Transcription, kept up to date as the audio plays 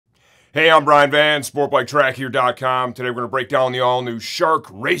Hey, I'm Brian Van, SportbikeTrackHere.com. Today we're going to break down the all-new Shark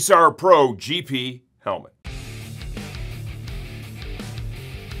Racer Pro GP helmet.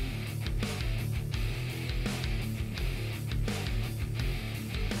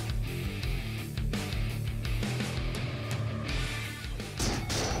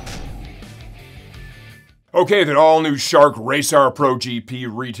 Okay, that all-new Shark Racer Pro GP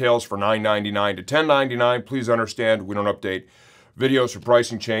retails for $9.99 to $10.99. Please understand, we don't update videos for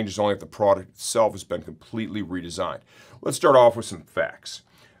pricing changes, only if the product itself has been completely redesigned. Let's start off with some facts.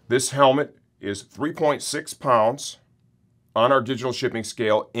 This helmet is 3.6 pounds on our digital shipping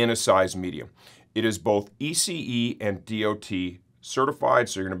scale in a size medium. It is both ECE and DOT certified,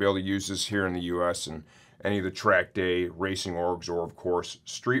 so you're going to be able to use this here in the US and any of the track day racing orgs or, of course,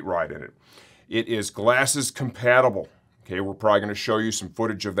 street ride in it. It is glasses compatible. Okay, we're probably going to show you some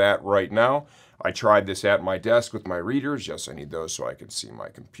footage of that right now. I tried this at my desk with my readers. Yes, I need those so I can see my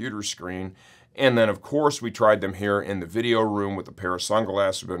computer screen. And then, of course, we tried them here in the video room with a pair of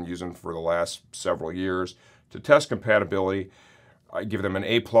sunglasses we've been using for the last several years to test compatibility. I give them an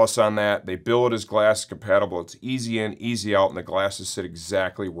A+ on that. They bill it as glass compatible. It's easy in, easy out, and the glasses sit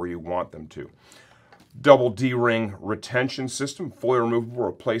exactly where you want them to. Double D-ring retention system, fully removable,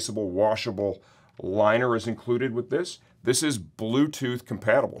 replaceable, washable liner is included with this. This is Bluetooth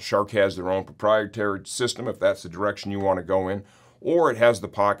compatible. Shark has their own proprietary system if that's the direction you want to go in, or it has the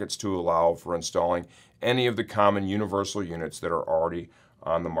pockets to allow for installing any of the common universal units that are already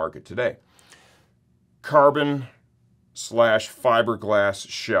on the market today. Carbon/fiberglass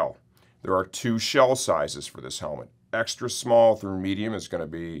shell. There are two shell sizes for this helmet. Extra small through medium is going to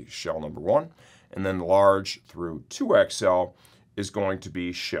be shell number 1. And then large through 2XL is going to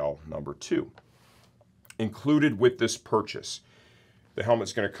be shell number 2. Included with this purchase, the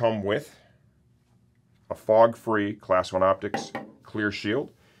helmet's going to come with a fog-free Class 1 Optics clear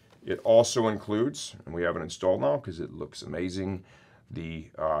shield. It also includes, and we have it installed now because it looks amazing,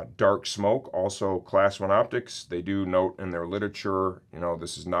 the dark smoke, also Class 1 Optics. They do note in their literature, you know,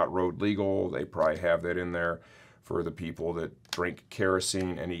 this is not road legal. They probably have that in there for the people that drink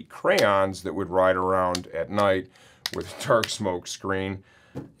kerosene and eat crayons that would ride around at night with a dark smoke screen.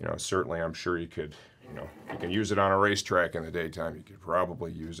 You know, certainly I'm sure you could, you know, you can use it on a racetrack in the daytime. You could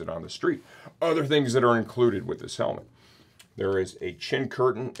probably use it on the street. Other things that are included with this helmet. There is a chin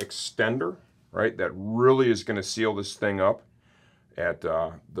curtain extender, right, that really is going to seal this thing up at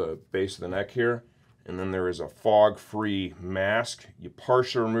the base of the neck here. And then there is a fog-free mask. You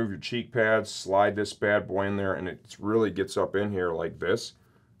partially remove your cheek pads, slide this bad boy in there, and it really gets up in here like this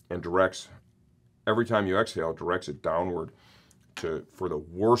and directs, every time you exhale, directs it downward for the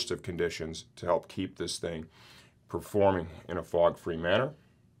worst of conditions to help keep this thing performing in a fog-free manner.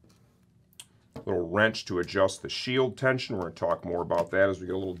 A little wrench to adjust the shield tension. We're going to talk more about that as we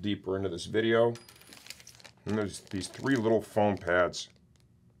get a little deeper into this video. And there's these 3 little foam pads.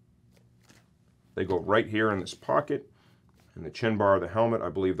 They go right here in this pocket, in the chin bar of the helmet. I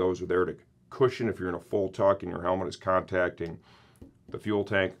believe those are there to cushion if you're in a full tuck and your helmet is contacting the fuel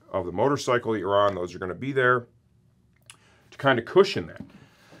tank of the motorcycle that you're on. Those are going to be there to kind of cushion that.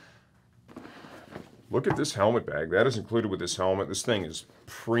 Look at this helmet bag. That is included with this helmet. This thing is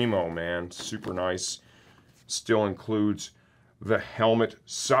primo, man. Super nice. Still includes the helmet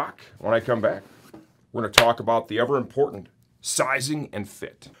sock. When I come back, we're going to talk about the ever important sizing and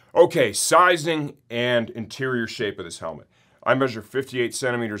fit. Okay, sizing and interior shape of this helmet. I measure 58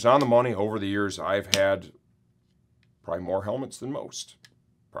 centimeters on the money. Over the years, I've had probably more helmets than most.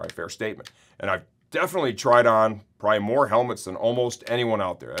 Probably a fair statement. And I've definitely tried on probably more helmets than almost anyone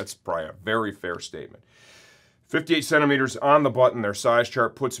out there. That's probably a very fair statement. 58 centimeters on the button. Their size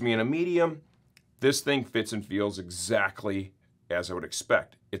chart puts me in a medium. This thing fits and feels exactly as I would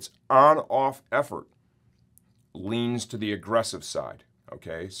expect. Its on-off effort leans to the aggressive side.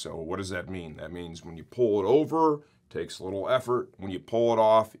 Okay, so what does that mean? That means when you pull it over, it takes a little effort. When you pull it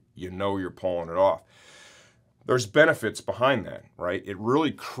off, you know you're pulling it off. There's benefits behind that, right? It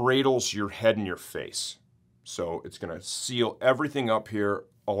really cradles your head and your face. So it's going to seal everything up here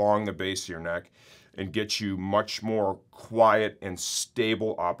along the base of your neck and get you much more quiet and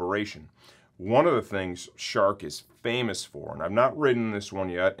stable operation. One of the things Shark is famous for, and I've not ridden this one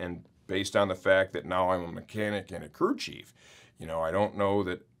yet, and based on the fact that now I'm a mechanic and a crew chief, you know, I don't know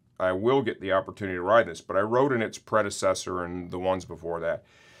that I will get the opportunity to ride this, but I rode in its predecessor and the ones before that.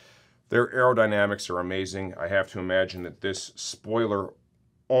 Their aerodynamics are amazing. I have to imagine that this spoiler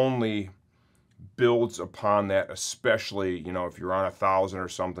only builds upon that, especially, you know, if you're on 1,000 or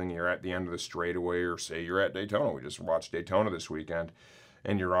something, you're at the end of the straightaway, or say you're at Daytona. We just watched Daytona this weekend,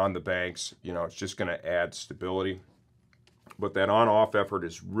 and you're on the banks. You know, it's just going to add stability. But that on-off effort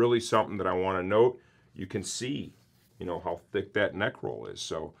is really something that I want to note. You can see, how thick that neck roll is.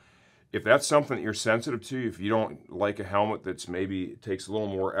 So if that's something that you're sensitive to, if you don't like a helmet that's maybe takes a little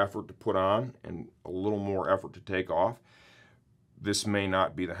more effort to put on and a little more effort to take off, this may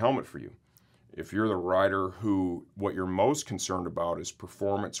not be the helmet for you. If you're the rider who what you're most concerned about is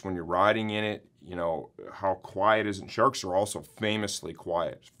performance when you're riding in it, how quiet is it? Sharks are also famously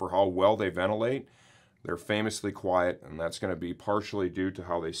quiet. For how well they ventilate, they're famously quiet, and that's going to be partially due to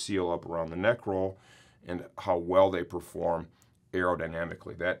how they seal up around the neck roll and how well they perform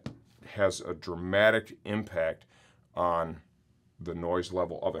aerodynamically. That has a dramatic impact on the noise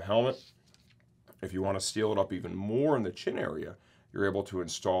level of a helmet. If you want to seal it up even more in the chin area, you're able to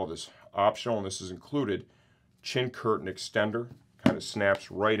install this optional, and this is included, chin curtain extender. Kind of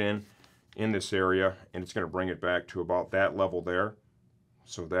snaps right in this area, and it's going to bring it back to about that level there.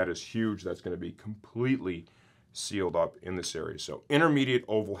 So that is huge. That's going to be completely sealed up in this area. So intermediate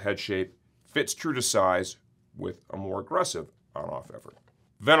oval head shape, fits true to size with a more aggressive on-off effort.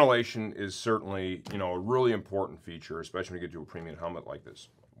 Ventilation is certainly, a really important feature, especially when you get to a premium helmet like this.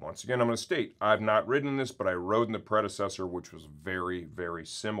 Once again, I'm going to state, I've not ridden this, but I rode in the predecessor, which was very, very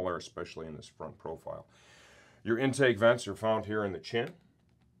similar, especially in this front profile. Your intake vents are found here in the chin.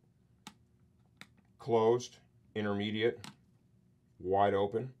 Closed, intermediate, wide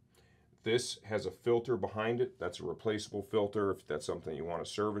open. This has a filter behind it. That's a replaceable filter. If that's something you want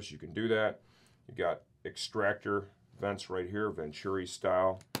to service, you can do that. You've got extractor vents right here, Venturi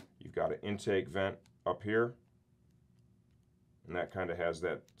style. You've got an intake vent up here. And that kind of has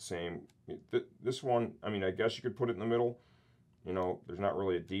that same, this one, I guess you could put it in the middle. There's not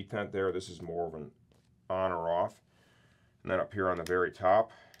really a detent there. This is more of an on or off. And then up here on the very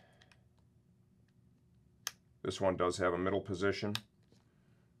top, this one does have a middle position.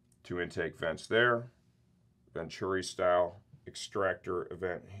 2 intake vents there. Venturi style extractor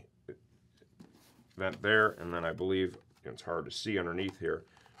vent there. And then I believe, it's hard to see underneath here,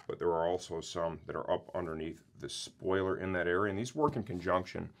 but there are also some that are up underneath the spoiler in that area. And these work in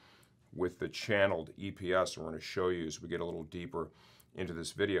conjunction with the channeled EPS. We're going to show you as we get a little deeper into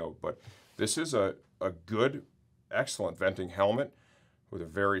this video. But this is a good, excellent venting helmet with a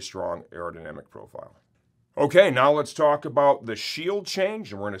very strong aerodynamic profile. Okay, now let's talk about the shield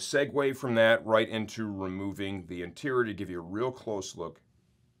change. And we're going to segue from that right into removing the interior to give you a real close look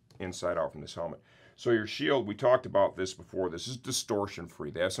inside out from this helmet. So your shield, we talked about this before. This is distortion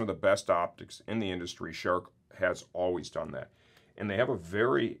free. They have some of the best optics in the industry. Shark has always done that. And they have a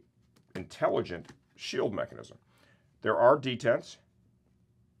very intelligent shield mechanism. There are detents.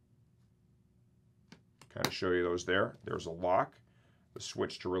 Kind of show you those there. There's a lock. The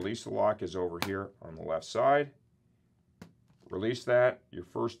switch to release the lock is over here on the left side. Release that. Your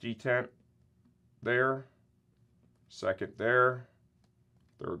first detent there. Second there.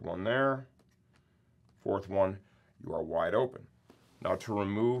 Third one there. Fourth one, you are wide open. Now to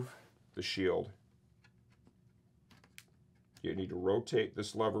remove the shield, you need to rotate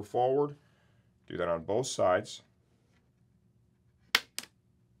this lever forward. Do that on both sides.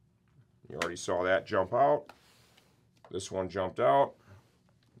 You already saw that jump out. This one jumped out.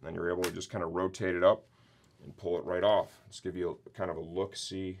 And then you're able to just kind of rotate it up and pull it right off. Let's give you kind of a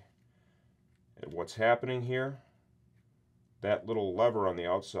look-see at what's happening here. That little lever on the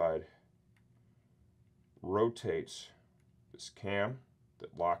outside rotates this cam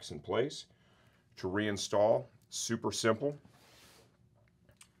that locks in place. To reinstall, super simple.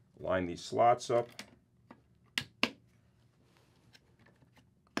 Line these slots up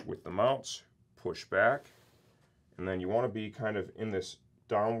with the mounts, push back, and then you want to be kind of in this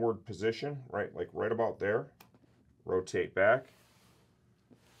downward position, right, like right about there. Rotate back.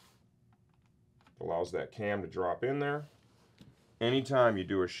 Allows that cam to drop in there. Anytime you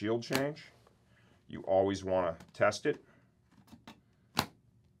do a shield change, you always want to test it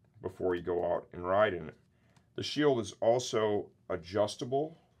before you go out and ride in it. The shield is also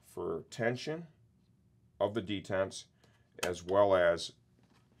adjustable for tension of the detents as well as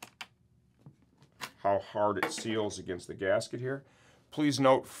how hard it seals against the gasket here. Please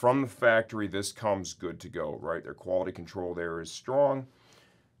note, from the factory, this comes good to go, right? Their quality control there is strong.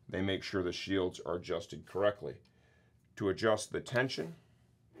 They make sure the shields are adjusted correctly. To adjust the tension,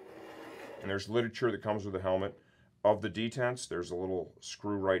 and there's literature that comes with the helmet, of the detents, there's a little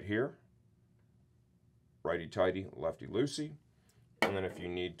screw right here. Righty-tighty, lefty-loosey. And then if you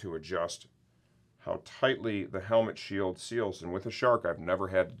need to adjust how tightly the helmet shield seals, and with a Shark, I've never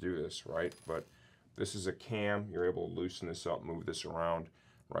had to do this, right? But this is a cam. You're able to loosen this up, move this around,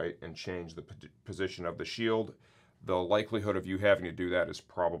 right, and change the position of the shield. The likelihood of you having to do that is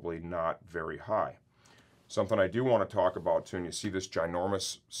probably not very high. Something I do want to talk about too, and you see this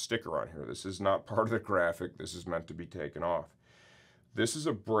ginormous sticker on here. This is not part of the graphic. This is meant to be taken off. This is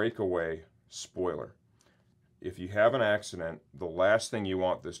a breakaway spoiler. If you have an accident, the last thing you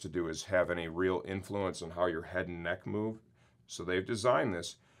want this to do is have any real influence on how your head and neck move. So they've designed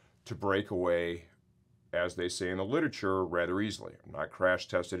this to break away, as they say in the literature, rather easily. I've not crash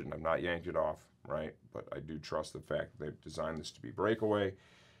tested it and I've not yanked it off, right? But I do trust the fact that they've designed this to be breakaway.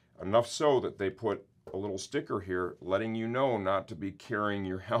 Enough so that they put a little sticker here letting you know not to be carrying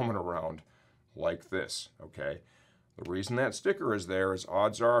your helmet around like this, okay? The reason that sticker is there is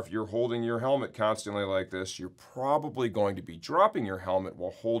odds are if you're holding your helmet constantly like this, you're probably going to be dropping your helmet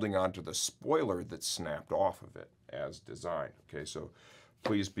while holding onto the spoiler that snapped off of it as designed, okay? So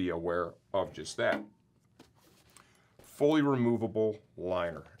please be aware of just that. Fully removable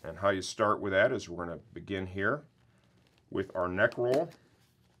liner. And how you start with that is we're going to begin here with our neck roll.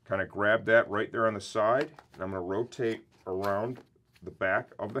 Kind of grab that right there on the side, and I'm going to rotate around the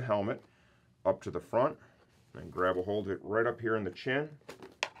back of the helmet up to the front and grab a hold of it right up here in the chin.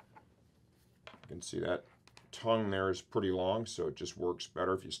 You can see that tongue there is pretty long, so it just works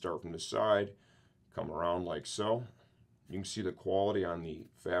better if you start from the side, come around like so. You can see the quality on the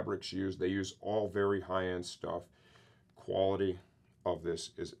fabrics used. They use all very high-end stuff. Quality of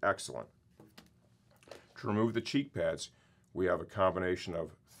this is excellent. To remove the cheek pads, we have a combination of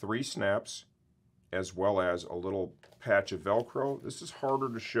 3 snaps as well as a little patch of Velcro. This is harder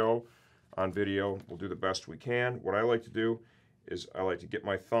to show on video. We'll do the best we can. What I like to do is I like to get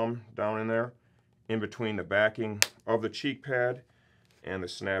my thumb down in there in between the backing of the cheek pad and the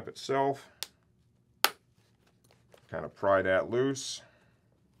snap itself. Kind of pry that loose.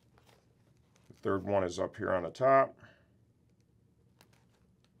 The third one is up here on the top.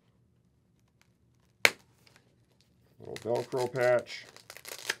 Little Velcro patch.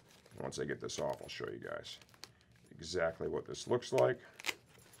 Once I get this off, I'll show you guys exactly what this looks like.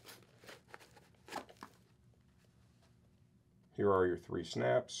 Here are your 3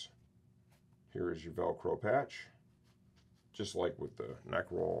 snaps. Here is your Velcro patch. Just like with the neck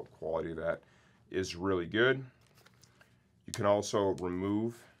roll, quality of that is really good. You can also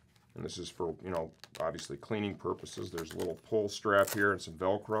remove, and this is for, obviously cleaning purposes. There's a little pull strap here and some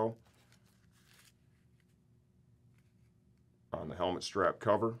Velcro on the helmet strap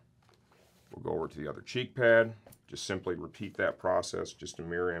cover. We'll go over to the other cheek pad. Just simply repeat that process, just a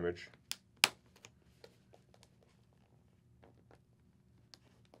mirror image.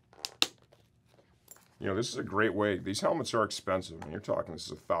 This is a great way. These helmets are expensive. I mean, you're talking this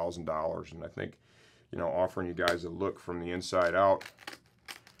is $1,000, and I think, offering you guys a look from the inside out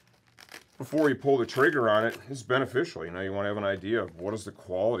before you pull the trigger on it is beneficial. You want to have an idea of what does the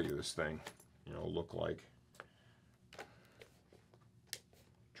quality of this thing, look like.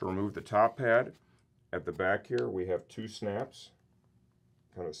 To remove the top pad, at the back here we have 2 snaps.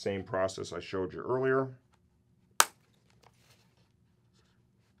 Kind of the same process I showed you earlier.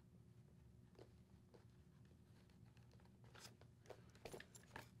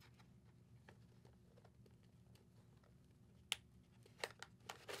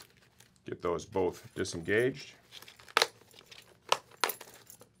 Get those both disengaged.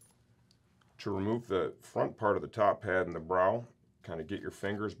 To remove the front part of the top pad and the brow, kind of get your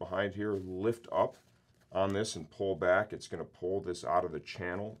fingers behind here, lift up on this and pull back. It's going to pull this out of the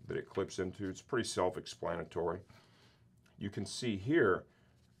channel that it clips into. It's pretty self-explanatory. You can see here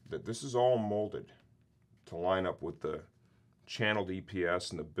that this is all molded to line up with the channeled EPS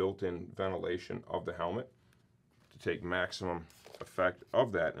and the built-in ventilation of the helmet to take maximum effect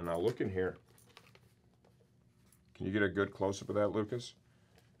of that. And now look in here. Can you get a good close-up of that, Lucas?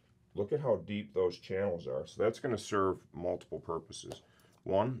 Look at how deep those channels are. So that's going to serve multiple purposes.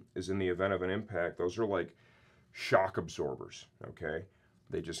 One is in the event of an impact, those are like shock absorbers, okay?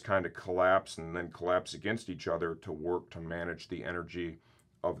 They just kind of collapse and then collapse against each other to work to manage the energy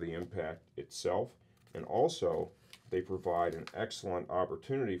of the impact itself. And also, they provide an excellent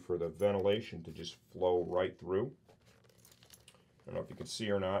opportunity for the ventilation to just flow right through. I don't know if you can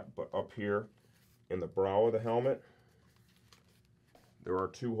see or not, but up here in the brow of the helmet, there are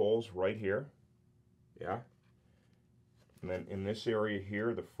 2 holes right here, yeah? And then in this area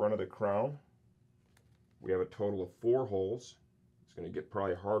here, the front of the crown, we have a total of 4 holes. It's going to get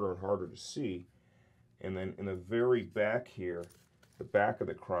probably harder and harder to see. And then in the very back here, the back of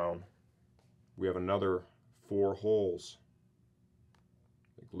the crown, we have another 4 holes.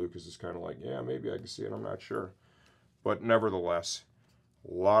 I think Lucas is kind of like, yeah, maybe I can see it, I'm not sure. But nevertheless,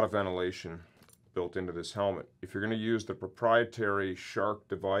 a lot of ventilation built into this helmet. If you're going to use the proprietary Shark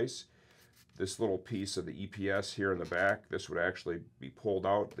device, this little piece of the EPS here in the back, this would actually be pulled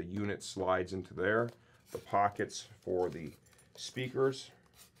out. The unit slides into there. The pockets for the speakers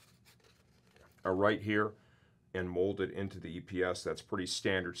are right here and molded into the EPS. That's pretty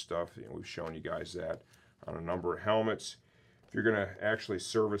standard stuff. You know, we've shown you guys that on a number of helmets. If you're going to actually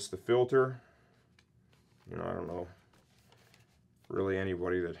service the filter, you know, I don't know really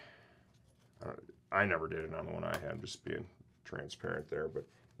anybody that, I never did it on the one I had. I'm just being transparent there, but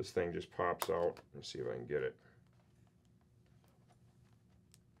this thing just pops out. Let's see if I can get it.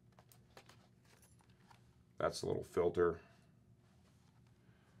 That's a little filter.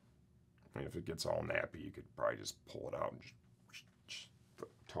 I mean, if it gets all nappy, you could probably just pull it out and just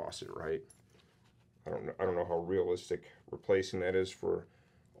toss it, right? I don't know how realistic replacing that is for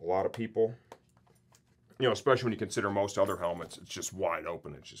a lot of people. You know, especially when you consider most other helmets, it's just wide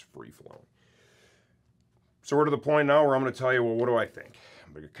open, it's just free flowing. So we're to the point now where I'm going to tell you, well, what do I think?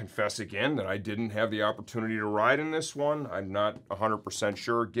 I'm going to confess again that I didn't have the opportunity to ride in this one. I'm not 100%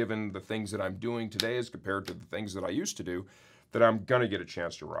 sure, given the things that I'm doing today as compared to the things that I used to do, that I'm going to get a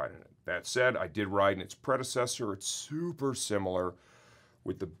chance to ride in it. That said, I did ride in its predecessor. It's super similar,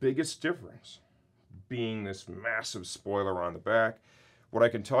 with the biggest difference being this massive spoiler on the back. What I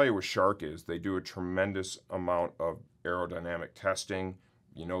can tell you with Shark is they do a tremendous amount of aerodynamic testing.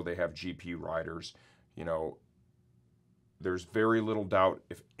 You know, they have GP riders. You know, there's very little doubt,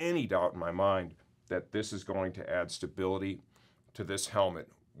 if any doubt in my mind, that this is going to add stability to this helmet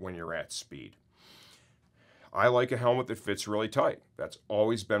when you're at speed. I like a helmet that fits really tight. That's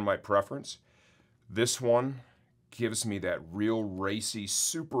always been my preference. This one gives me that real racy,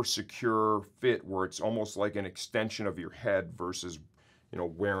 super secure fit where it's almost like an extension of your head versus, you know,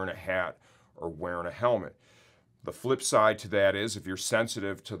 wearing a hat or wearing a helmet. The flip side to that is if you're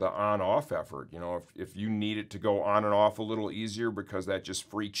sensitive to the on-off effort, you know, if you need it to go on and off a little easier because that just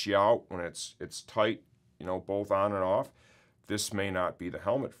freaks you out when it's tight, you know, both on and off, this may not be the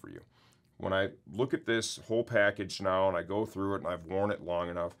helmet for you. When I look at this whole package now and I go through it and I've worn it long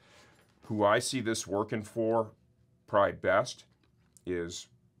enough, who I see this working for probably best is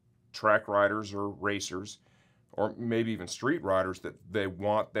track riders or racers, or maybe even street riders, that they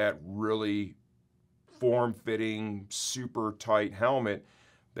want that really form-fitting, super tight helmet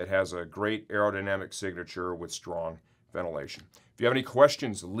that has a great aerodynamic signature with strong ventilation. If you have any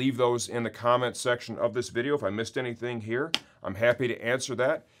questions, leave those in the comment section of this video. If I missed anything here, I'm happy to answer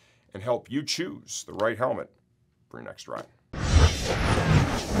that and help you choose the right helmet for your next ride.